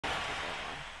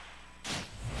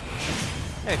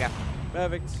There you go.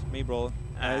 Perfect. Me Brawler.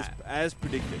 As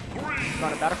predicted.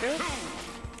 On a battlefield?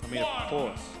 I mean, of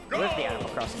course. With the Animal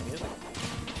Crossing music.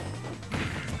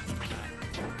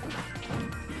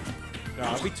 No,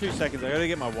 I'll be 2 seconds. I gotta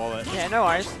get my wallet. Yeah, no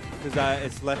worries. Because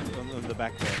it's left on the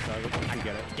back there, so I can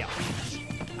get it. Yeah.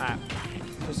 Alright.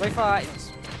 So far,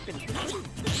 it's been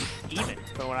even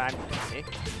for what I'm seeing.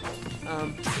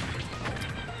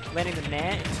 Landing the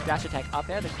Nair into dash attack up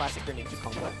air, the classic Greninja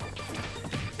combo.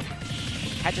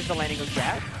 Catches the landing of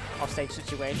grab, offstage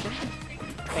situation.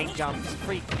 Fake jumps,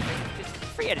 free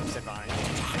edits advantage.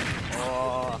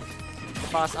 Or the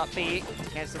fast up B to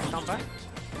cancel the combo.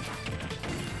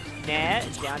 Nair,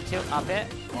 down tilt, up it.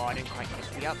 Oh, I didn't quite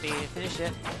catch the up B to finish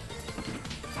it.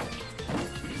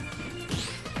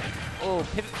 Oh,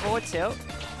 pivot forward tilt.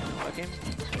 Working.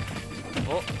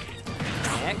 Oh,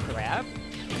 Nair, grab.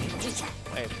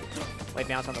 Wave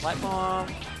bounce on the platform.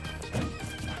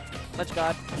 Ledge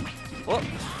guard. Oh.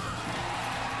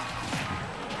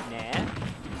 Nair.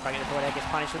 Trying to forward air, gets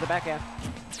punished with the back air.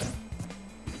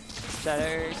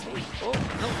 Shadow sneak. Oh,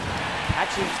 no.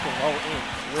 Catches to roll in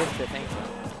with the thing.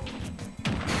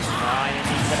 Oh, and then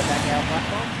he's got a back air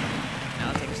platform.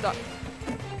 Now take a stock.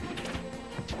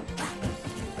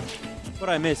 What'd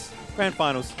I miss? Grand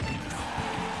finals.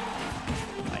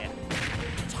 Oh, yeah.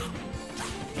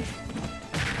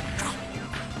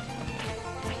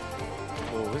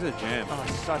 Oh, this is a jam. Oh,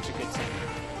 such a good scene.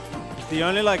 It's the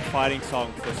only like fighting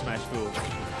song for Smash Duel.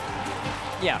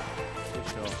 Yeah. For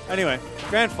sure. Anyway,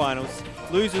 grand finals.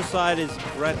 Loser's side is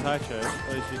Red Taicho.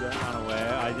 Those who aren't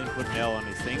unaware, I didn't put an L on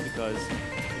his thing because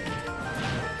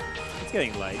it's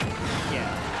getting late. Yeah.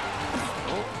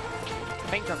 Oh.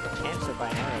 Fake jump got cancelled by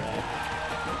an arrow there.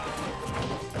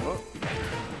 Oh.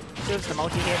 Shields the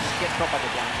multi-hit, gets caught by the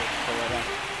down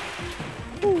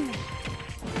hit.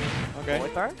 Okay.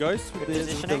 Ghost with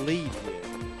the lead.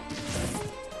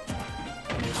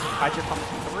 Hydra comes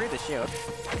through the shield.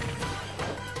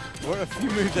 What a few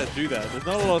moves that do that. There's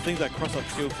not a lot of things that cross up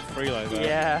shield for free like that.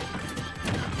 Yeah.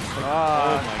 Like,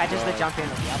 oh my catches God. the jump in.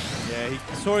 Yep. Yeah, he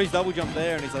saw his double jump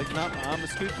there and he's like, nah, I'm gonna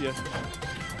scoop you.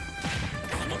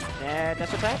 Yeah,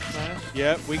 dash attack. Nice.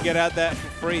 Yeah, we get out that for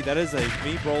free. That is a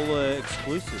Me Brawler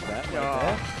exclusive, that right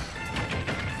there.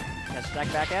 Dash attack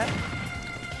back out.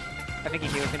 I think he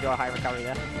knew he can do a high recovery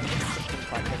there. Didn't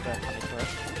quite get the punish for it.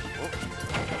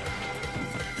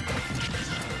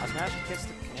 Up smash gets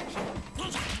the connection.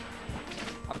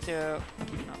 Up to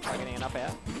not quite getting an up air.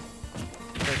 So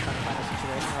he's trying to find a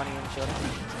situation running in the shoulder.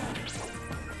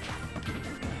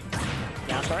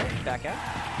 Down sorry, back out.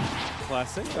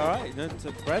 Classic. Alright, no,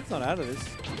 so Brad's not out of this.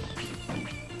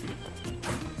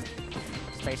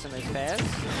 Space on those pairs.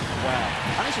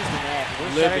 Wow. Punishes the net.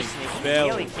 Living, Shadow sneak. barely.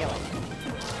 Nearly killing.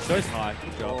 Goes high.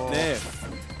 Good job. Oh. There.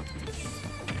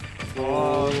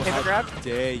 Oh, pivot how grab.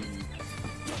 dare you.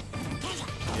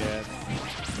 Yeah.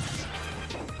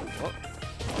 Oh.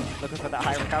 Looking for that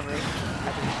high recovery.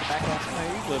 Back out.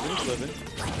 No, he's living.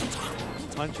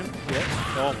 Punch him. Yeah.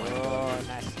 Oh my God. Oh,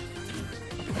 nice.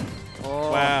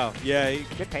 Oh. Wow. Yeah.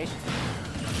 Good patience.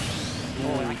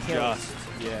 Oh, and it kills.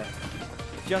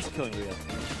 Just killing Rio.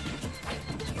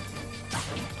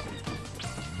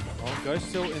 Oh, Ghost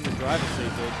still in the driver's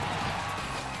seat, dude.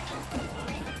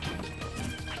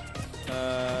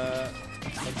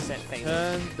 Headset fade.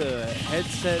 Turn the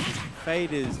headset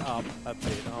faders up a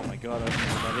bit. Oh my God, I don't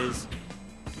know what that is.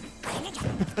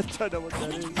 I don't know what that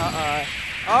is.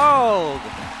 Oh!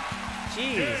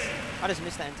 Jeez. I just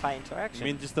missed that entire interaction.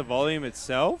 You mean just the volume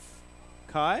itself,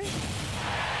 Kai?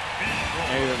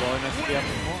 Maybe the volume has to be up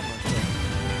more. I'm not sure.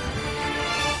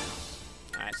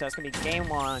 Alright, so it's going to be game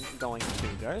one going to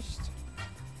Ghost.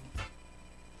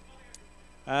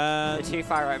 The two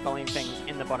far right volume things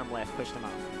in the bottom left, push them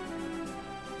up.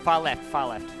 Far left, far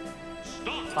left.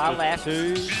 Far left,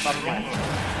 two. bottom left.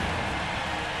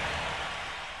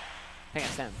 I think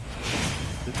it's them.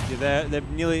 They're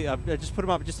nearly, I just put them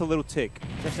up just a little tick.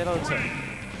 Just a little tip.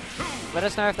 Let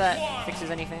us know if that fixes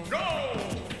anything.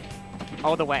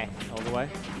 All the way. All the way?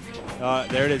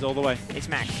 There it is, all the way. It's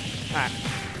max. Alright.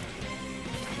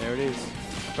 There it is.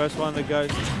 First one that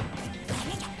goes.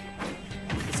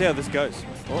 Let's see how this goes.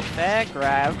 Oh, fair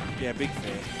grab. Yeah, big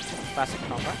fair. Classic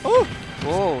combo. Oh!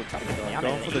 Oh, tough to go down.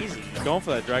 Going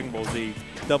for that Dragon Ball Z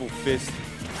double fist.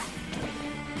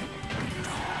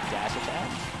 Dash attack.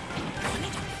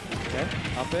 Okay,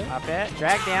 up there. Up there.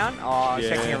 Drag down. Oh, Yeah.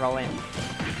 expecting a roll in.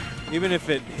 Even if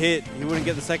it hit, he wouldn't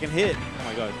get the second hit. Oh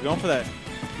my God, going for that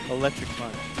electric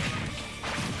punch.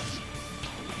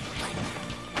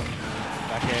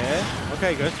 Back air.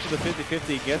 Okay, goes for the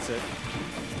 50-50, gets it.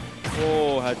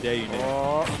 Oh, how dare you, Nick.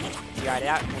 Oh, you got it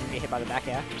out and get hit by the back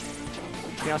air.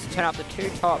 You can also turn up the 2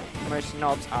 top most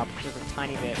knobs up just a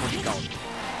tiny bit with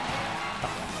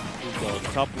gold.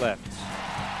 Top left.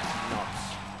 Knobs.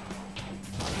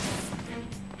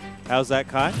 How's that,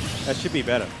 Kai? That should be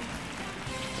better.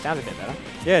 Sounds a bit better.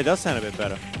 Yeah, it does sound a bit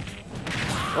better.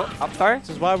 Oh, up throw. This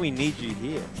is why we need you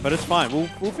here. But it's fine.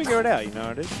 We'll figure it out. You know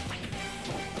what it is.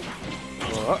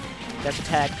 Oh, dash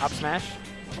attack, up smash.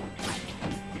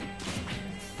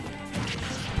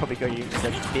 Probably go use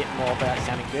a bit more without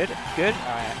sounding good. Good.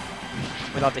 All right.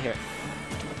 We'd love to hear it.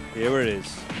 Here it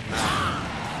is.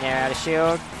 Yeah, the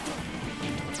shield.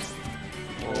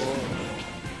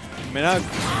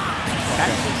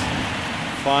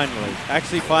 Finally.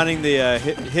 Actually finding the,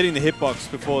 hitting the hitbox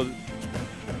before...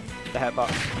 The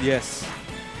hitbox. Yes.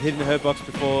 Hitting the hitbox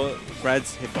before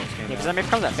Brad's hitbox came Yeah, because out. I mean, it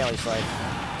comes out fairly slow.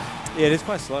 Yeah, it is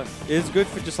quite slow. It is good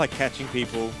for just like catching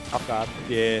people. Off guard.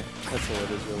 Yeah, that's all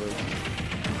it is really.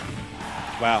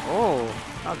 Wow. Oh,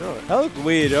 I'll do it. That looked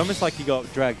weird. Almost like he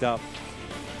got dragged up.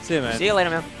 See you, man. See you later,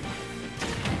 man.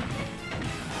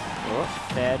 Oh,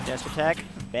 fair dash attack.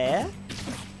 Fair.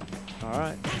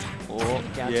 Alright. Oh,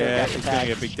 down to Yeah, dash he's attack. going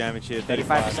to get big damage here.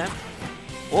 35%.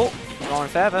 Oh, going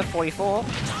further. 44.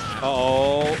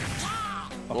 Uh-oh. Okay,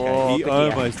 Oh, he good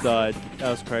almost died. That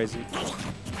was crazy.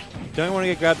 Don't want to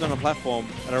get grabbed on a platform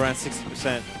at around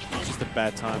 60%. It's just a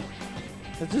bad time.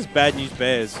 It's just bad news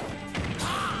bears.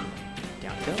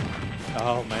 Down kill.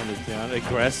 Oh man, it's down.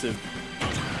 Aggressive.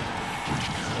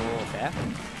 Oh, fair.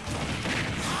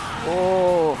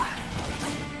 Oh.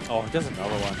 Oh, there's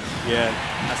another one. Yeah.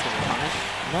 That's going to be punished.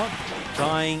 Not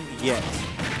dying yet.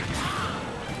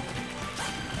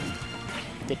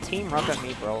 Did Team Rocket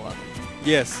meet Brawler?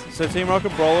 Yes. So Team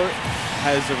Rocket Brawler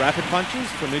has the rapid punches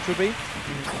for neutral B.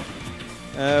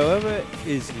 Whoever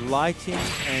is lighting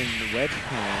and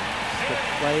webcams, the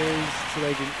players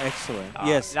today did excellent.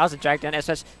 Yes. That was a drag down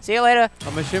SS. See you later.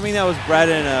 I'm assuming that was Brad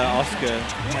and Oscar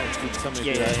that did something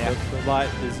to that. Yeah. The light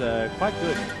is quite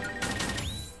good.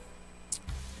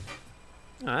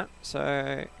 Alright,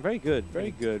 so Very good,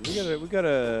 very good. We got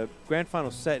a grand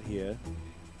final set here,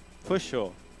 for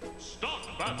sure. Start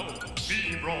battle,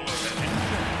 be Brawler.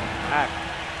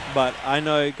 But I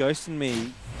know Ghost and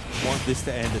me want this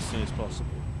to end as soon as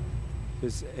possible.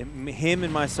 Because him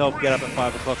and myself get up at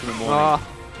 5 o'clock in the morning.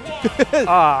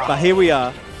 But here we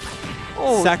are,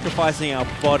 sacrificing our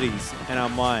bodies and our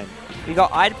mind. We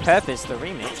got I'd Purpose, the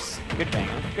remix. Good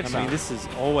banger. Good I song. mean, this is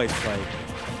always played.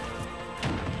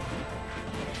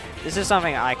 This is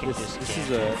something I can This just is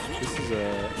jam.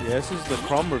 this is the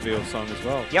Crom reveal song as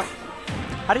well. Yep.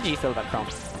 How did you feel about Crom?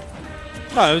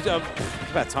 No, it was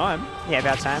about time. Yeah,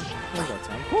 about time. It was about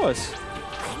time, of course.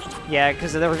 Yeah,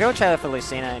 because the reveal trailer for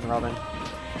Lucina and Robin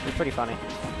was pretty funny.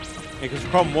 Yeah, because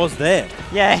Crom was there.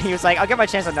 Yeah, he was like, I'll get my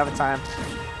chance another time.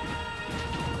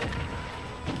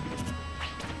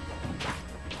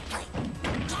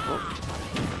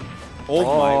 Oh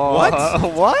my!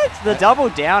 What? What? The double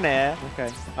down air.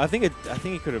 Okay. I think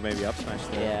he could have maybe up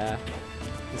smashed there. Yeah.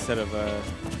 Instead of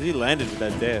he landed with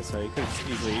that dare, so he could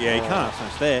have easily. Yeah, he can't up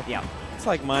smash there. Yeah. It's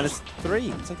like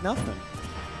 -3. It's like nothing.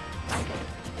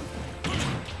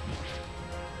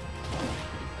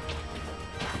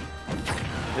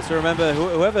 Just remember,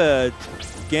 whoever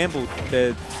gambled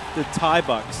the tie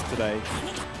bucks today,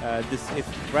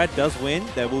 if Brad does win,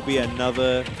 there will be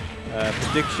another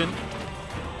prediction.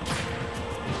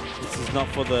 This is not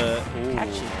for the. Ooh.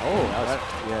 Catchy.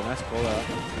 Yeah, nice call out.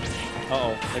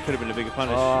 Uh-oh, that could have been a bigger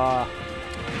punish.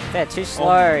 They're too slow.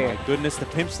 Oh my goodness, the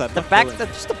pimp slap.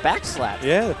 Just the back slap.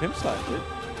 Yeah, the pimp slap, dude.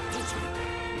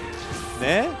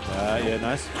 There? Yeah,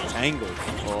 nice angle.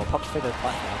 Oh, pops through the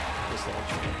platform.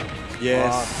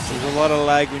 Yes, there's a lot of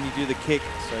lag when you do the kick,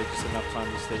 so just enough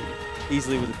time to stay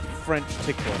easily with a French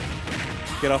tickler.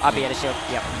 Get off. Up B at a shield.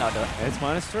 Yep, no, I'll do it. It's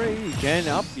 -3.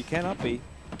 You can up B.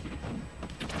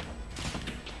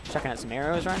 Checking out some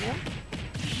arrows right now.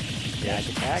 Yeah,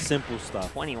 good tag. Simple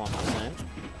stuff. 21%.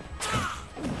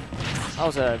 That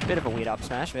was a bit of a weird up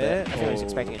smash, but I think I was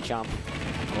expecting a jump.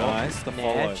 Nice, the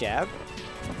Nair, follow. jab.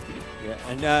 Yeah,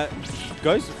 and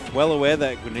Go's well aware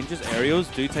that Greninja's aerials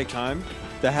do take time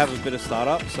to have a bit of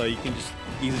startup, so you can just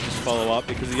either just follow up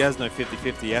because he has no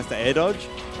 50-50. He has to air dodge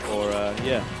or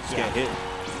just get hit.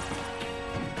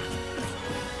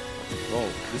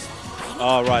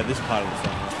 Oh, right, this part of the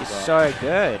song. It's so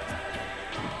good.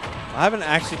 I haven't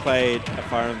actually played a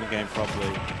Fire Emblem game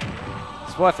properly.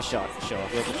 It's worth a shot, for sure.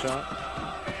 Worth a shot.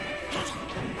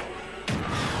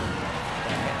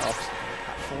 Off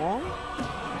platform.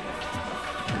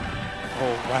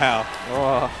 Oh, wow.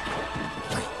 Oh.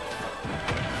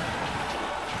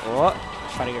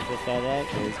 Try to go for the fair there.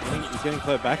 He's getting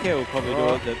clear back here. We'll probably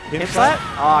do it. The Pimp slap?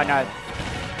 Oh, no.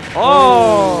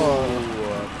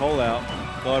 Oh! Call out.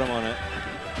 Got him on it.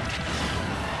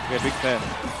 Yeah, big fair.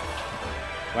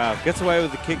 Wow, gets away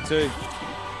with the kick too.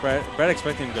 Brad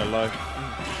expecting him to go low.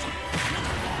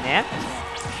 Now?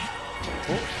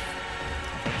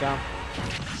 Jump.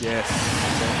 Yes.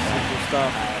 Simple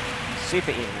stuff.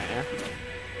 Super even right now.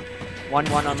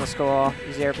 1-1 on the score,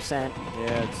 0%.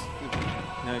 Yeah,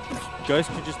 it's, Ghost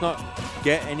could just not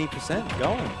get any percent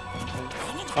going.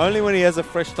 Only when he has a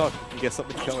fresh stock he can get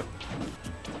something going.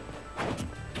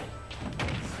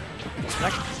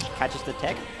 Catches the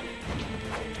tech.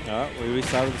 Alright, we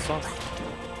restarted the song.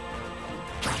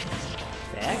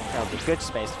 Fair. That would be good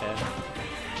space fair.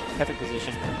 Perfect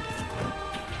position.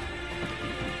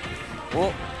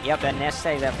 Oh, yep, that nest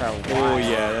stays there for a while. Oh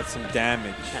yeah, that's some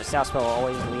damage. That Southpaw will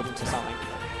always lead into something.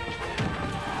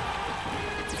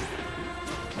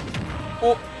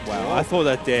 Oh, wow, I thought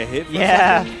that dare hit.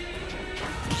 Yeah.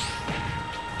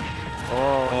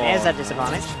 Oh, there's that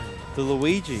disadvantage. The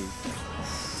Luigi.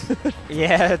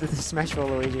 Yeah, the smash for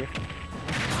Luigi.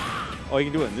 Oh, you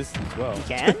can do it in this as well. You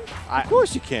can? Of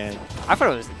course you can. I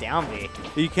thought it was down B.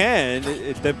 You can.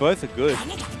 They both are good.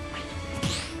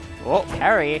 Oh,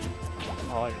 parry.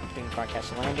 Oh, didn't quite catch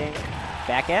the landing.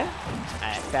 Back air.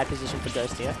 Bad position for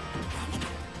Ghost here.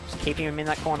 Just keeping him in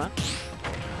that corner.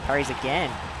 Parries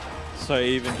again. So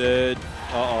even did.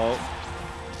 Uh-oh.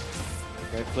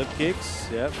 Okay, flip kicks.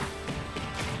 Yep.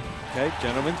 Okay,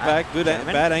 gentleman's back. Good,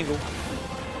 bad angle.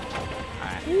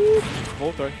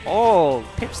 Ball throw. Oh,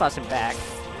 pimp slaps him back.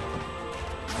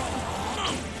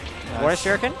 Nice. What a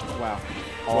shuriken? Wow.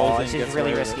 Oh, this is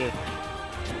really risky.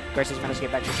 Ghost has managed to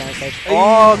get back to center stage.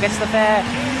 Oh, gets the fair.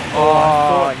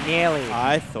 Oh, nearly.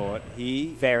 I thought he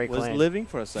Very was clean. living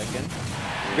for a second.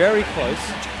 Very close.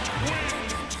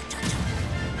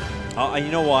 Oh, and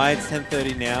you know why it's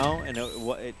 10:30 now, and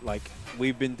like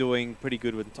we've been doing pretty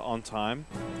good with on time,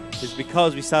 is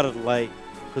because we started late.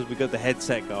 Because we got the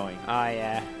headset going. Oh,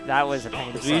 yeah. That was a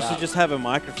pain to We used to just have a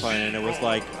microphone and it was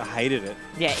like, I hated it.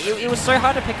 Yeah, it was so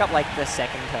hard to pick up like the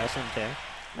second person too.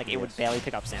 Like it would barely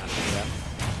pick up sound.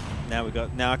 Yeah.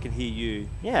 Now I can hear you.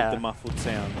 Yeah. With the muffled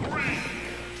sound.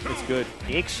 It's good.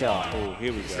 Big shot. Oh,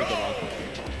 here we go.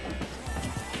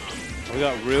 We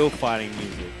got real fighting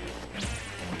music.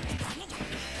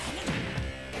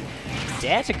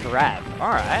 Dare to grab.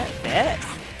 Alright, fair.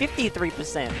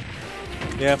 53%.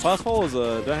 Yeah, fast forwards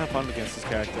don't have fun against this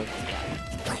character.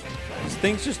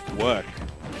 Things just work.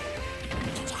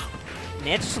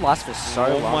 Nair just lasts for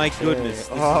so long. Oh my too. goodness.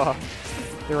 Oh,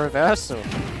 the reversal.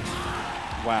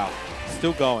 Wow.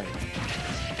 Still going.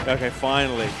 Okay,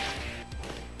 finally.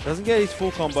 Doesn't get his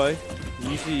full combo.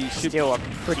 Usually should Still a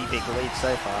pretty big lead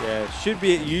so far. Yeah,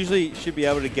 usually should be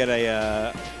able to get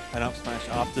a an up smash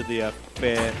after the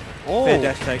fair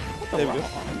dash take. There we go.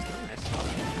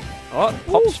 Oh,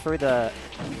 pops through the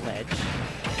ledge.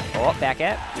 Oh, back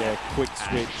at. Yeah, quick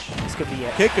switch. This could be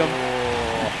it. Kick him.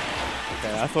 Oh.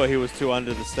 Okay, I thought he was too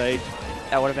under the stage.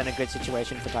 That would have been a good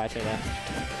situation for Taicho there.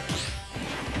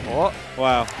 Oh.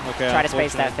 Wow. Okay. Try to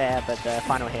space that fair, but the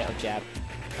final hit of jab.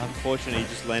 Unfortunately, he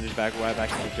just landed right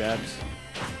back into the jabs.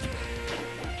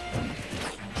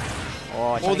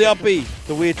 Oh, the up B.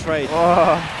 The weird trade.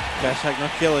 Oh. Dash hack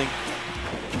not killing.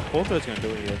 Porto's going to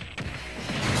do it here.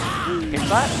 Is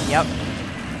that? Yep.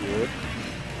 Good.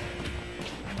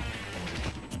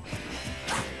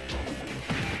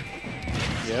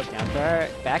 Yep. Down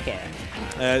throw, back air.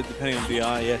 Depending on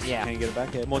BI, yes, Yeah. you can get it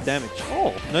back air. More damage.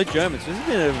 Oh. No Germans. This has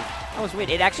been a... That was weird.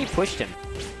 It actually pushed him.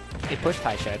 It pushed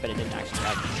Taicho, but it didn't actually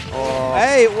grab him. Oh.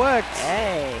 Hey, it worked.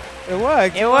 Hey. It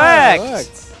worked. It Wow, worked. it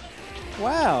worked.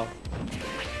 Wow.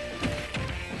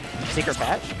 Secret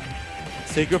patch?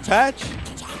 Secret patch?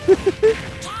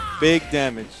 Big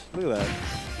damage. Look at that.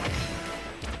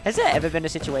 Has there ever been a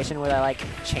situation where they like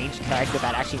changed character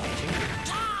without actually mentioning it?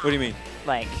 What do you mean?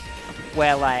 Like,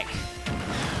 where like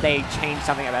they change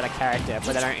something about a character,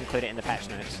 but they don't include it in the patch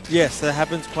notes? Yes, that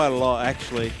happens quite a lot,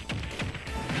 actually.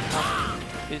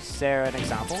 Is there an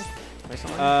example?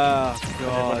 Recently? God. It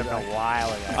would have been a while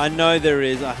ago. I know there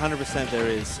is. 100% there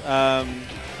is.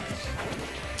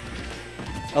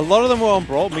 A lot of them were on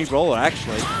Brawler,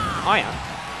 actually. Oh yeah.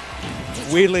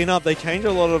 Weirdly enough, they changed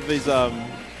a lot of these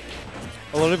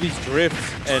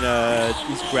drifts and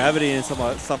his gravity and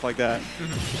stuff like that.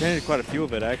 They changed quite a few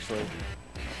of it, actually.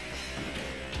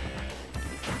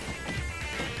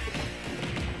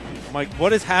 I'm like,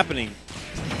 what is happening?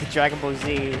 Dragon Ball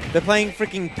Z. They're playing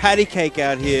freaking patty cake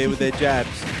out here with their jabs.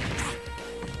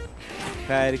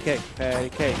 Patty cake, patty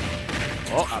cake.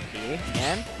 Oh, up here,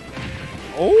 and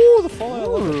Oh, the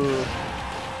follow. ooh.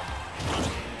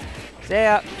 See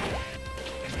ya.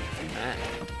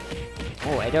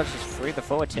 Oh, Adele's just threw the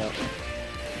forward tilt.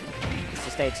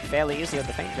 This stays fairly easy with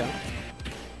the feint jump.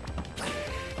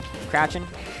 Crouching.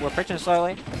 We're approaching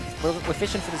slowly. We're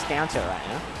fishing for this down tilt right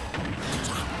now.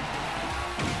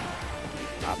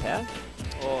 Up air.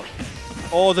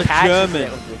 Oh, the Catches German.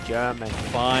 it with the German.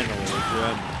 Finally, the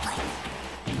German.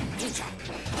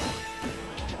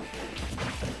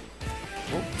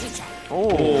 Oh,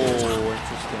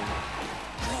 interesting.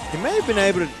 He may have been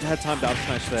able to have time to up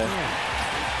smash there.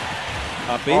 yeah.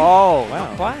 Up B. Oh, wow.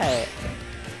 not quite.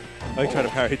 Oh, he tried to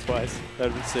parry twice.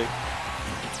 That would have been sick.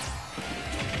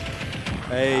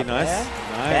 Hey, Up nice. there.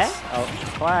 Nice. There. Oh,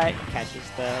 Quite. Catches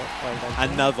the...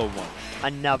 another one.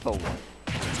 Another one.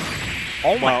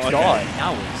 Oh my Wow, okay. god,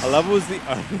 that was... I love it was the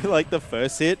only, like, the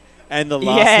first hit and the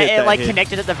last hit Yeah, it that like hit.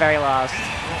 connected at the very last.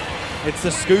 It's the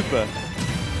scooper.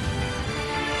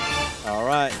 All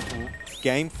right,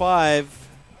 game 5.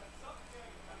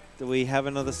 Do we have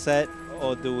another set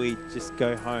or do we just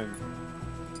go home?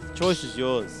 The choice is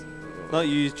yours. Not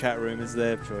you, chat room. It's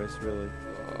their choice, really.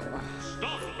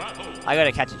 I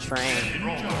gotta catch a train.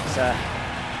 So,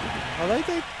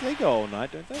 Oh, they go all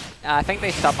night, don't they? I think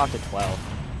they stop after 12.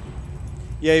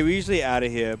 Yeah, we're usually out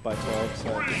of here by 12. So.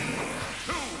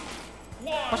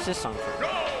 What's this song for?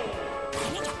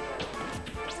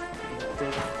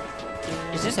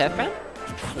 Is this Earthbound?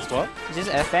 That's what? Is this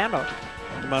Earthbound or?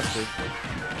 It must be.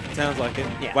 Sounds like it.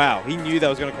 Yeah. Wow, he knew that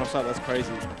was going to cross up. That's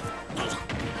crazy.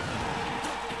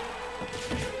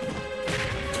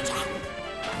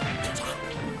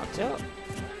 Up tilt.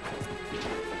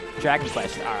 Dragon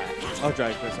Quest, alright. Oh,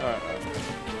 Dragon Quest. All right.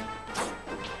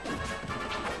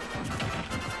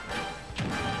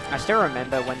 I still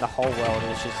remember when the whole world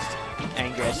was just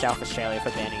angry at South Australia for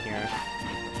banning Hero.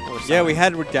 Yeah, we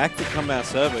had Redacted come to our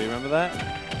server. You remember that?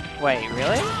 Wait,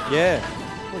 really? Yeah.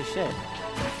 Holy shit.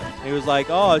 He was like,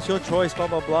 "Oh, it's your choice." Blah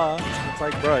blah blah. It's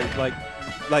like, bro,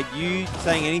 like you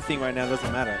saying anything right now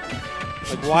doesn't matter.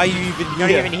 Like, why are you even here? You're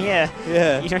not even here.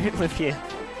 Yeah. You don't live here.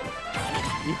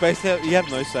 You basically you have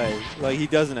no say. Like, he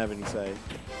doesn't have any say.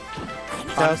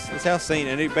 It's our scene,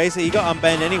 and it basically he got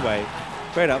unbanned anyway.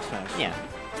 Great up smash. Yeah.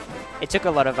 It took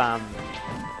a lot of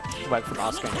work from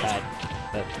Oscar and Chad,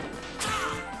 but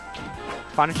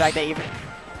fun fact that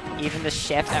even the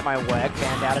chef at my work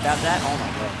found out about that. Oh my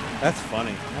god, That's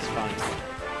funny. that's fun.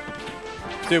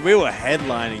 Dude, we were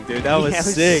headlining, dude. That was Yeah, it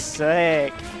sick.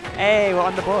 Sick. Hey, we're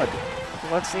on the board.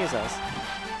 Let's see us.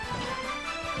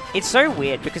 It's so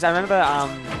weird because I remember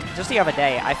just the other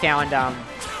day I found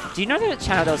do you know the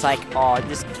channel that was like, oh,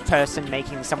 this person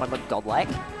making someone look godlike?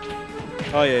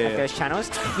 Oh yeah, Like yeah. those channels?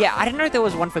 Yeah, I didn't know there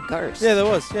was one for Ghost. Yeah, there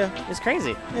was. Yeah, It's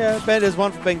crazy. yeah. Ben, there's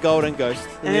one for Ben Gold and Ghost.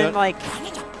 And then like,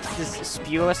 there's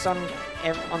Spewus on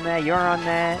there, you're on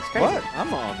there. It's crazy. What? I'm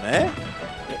not on there.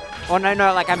 Oh no,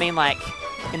 like I mean like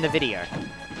in the video.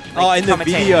 Oh, Like, in the commentating.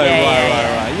 video,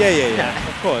 Yeah, right. yeah. Yeah.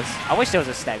 Of course. I wish there was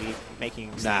a stabby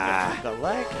making Nah. the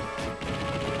leg.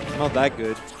 Not that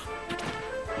good.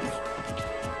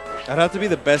 I'd have to be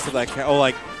the best of that character, or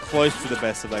like close to the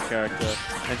best of that character.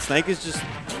 And Snake is just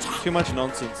too much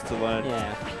nonsense to learn.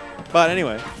 Yeah. But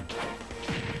anyway.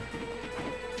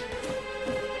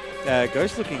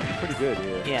 Ghost looking pretty good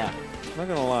here. Yeah. Not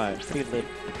gonna lie. Pretty lit.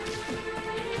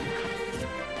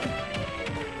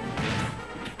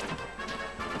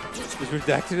 Was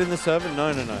Redacted in the server?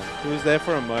 No. He was there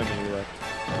for a moment. He left.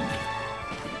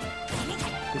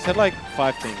 He said like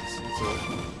 5 things. That's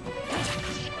all.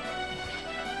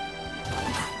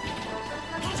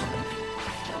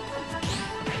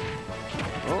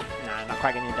 Oh, nah, not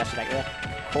quite getting a dash attack there.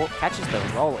 Court catches the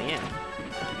roll in.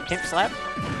 Pimp slap.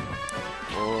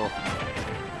 Oh.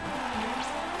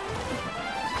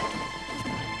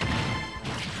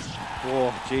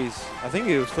 Oh, jeez. I think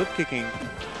he was flip kicking.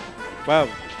 Wow.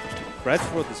 Brad's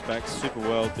brought this back super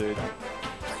well, dude.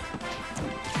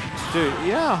 Dude,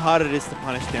 you know how hard it is to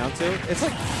punish down tilt? It's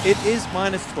like, it is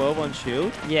 -12 on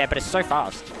shield. Yeah, but it's so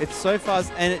fast. It's so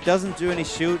fast, and it doesn't do any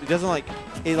shield. It doesn't like,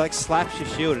 it like slaps your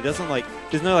shield. It doesn't like,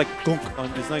 there's no like gunk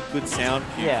on, there's no good sound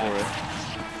cue for it.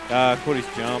 Caught his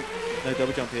jump. No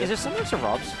double jump here. Is it similar to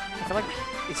Rob's? I feel like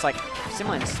it's like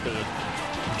similar in speed.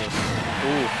 Just,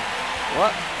 Ooh.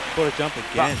 what? Caught a jump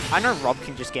again. But I know Rob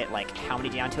can just get like how many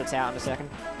down tilts out in a second?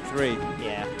 3.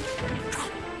 Yeah.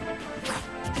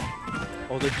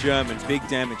 Oh, the German. Big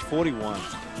damage. 41.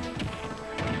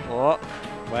 Oh.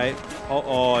 Wait.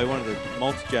 Oh, he wanted a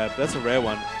multi-jab. That's a rare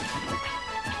one.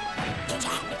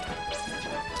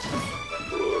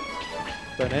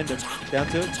 Don't end him. Down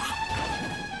tilt.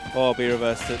 Oh, B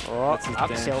reversed it. Oh, That's his up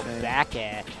damn tilt, shame. back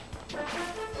air.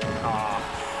 Oh.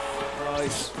 Oh,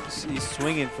 he's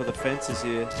swinging for the fences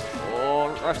here.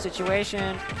 Oh, rough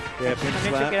situation. Yeah, pimp Come in,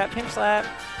 slap. check it out, pimp slap.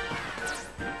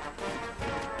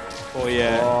 Oh,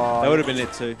 yeah. Oh, That would have been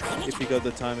it, too, if he got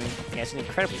the timing. Yeah, it's an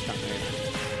incredibly strong move.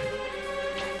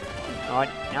 Oh,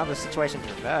 now the situation's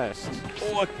reversed.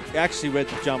 Oh, I actually read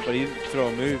the jump, but he didn't throw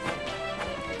a move.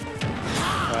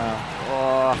 Wow.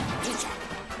 Oh.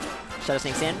 Shadow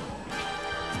sneaks in.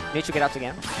 Neutral get ups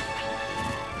again.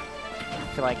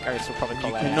 I feel like Ghost will probably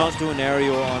call that out. You cannot do an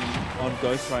aerial on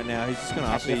Ghost right now. He's just going to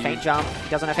up Actually, a feint jump. He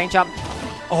doesn't have feint jump.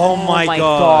 Oh my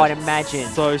god, imagine.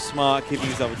 So smart keeping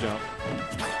his double jump.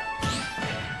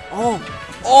 Oh.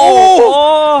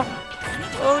 Oh.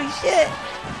 Holy shit.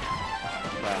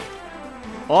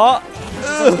 Wow.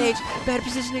 Oh. Stage. Bad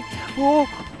positioning. Oh.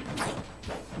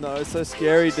 No, it's so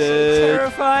scary, dude.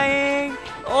 Terrifying.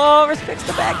 Oh, respects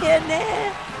the back end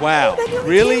there. Wow. Oh,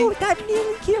 really? Killed. That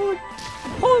nearly killed.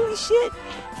 Holy shit.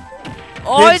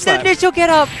 Oh, it's the initial get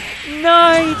up.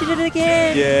 No, he did it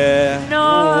again. Yeah.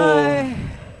 No. Ooh.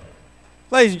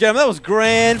 Ladies and gentlemen, that was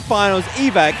Grand Finals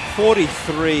EVAC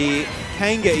 43.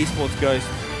 Kanga Esports Ghost.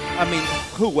 I mean,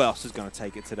 who else is going to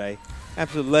take it today?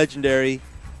 Absolute legendary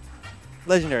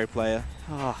player.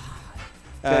 Oh,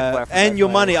 and your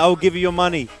money. I will give you your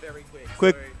money. Very quick.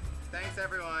 Quick. So, thanks,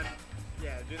 everyone.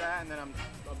 Yeah, do that, and then I'm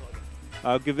uploading.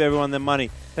 I'll give everyone their money.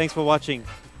 Thanks for watching.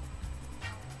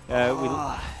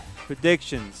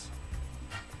 Predictions.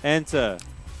 Enter.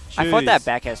 Choose. I thought that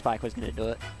back air spike was going to do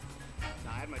it.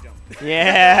 Nah, I had my jump.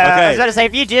 Yeah. Okay. I was about to say,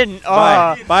 if you didn't. Oh.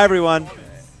 Bye. Bye, everyone.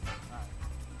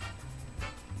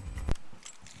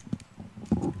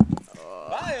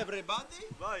 Bye, everybody.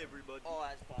 Bye, everybody. Oh,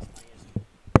 that's past my ears.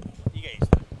 You guys.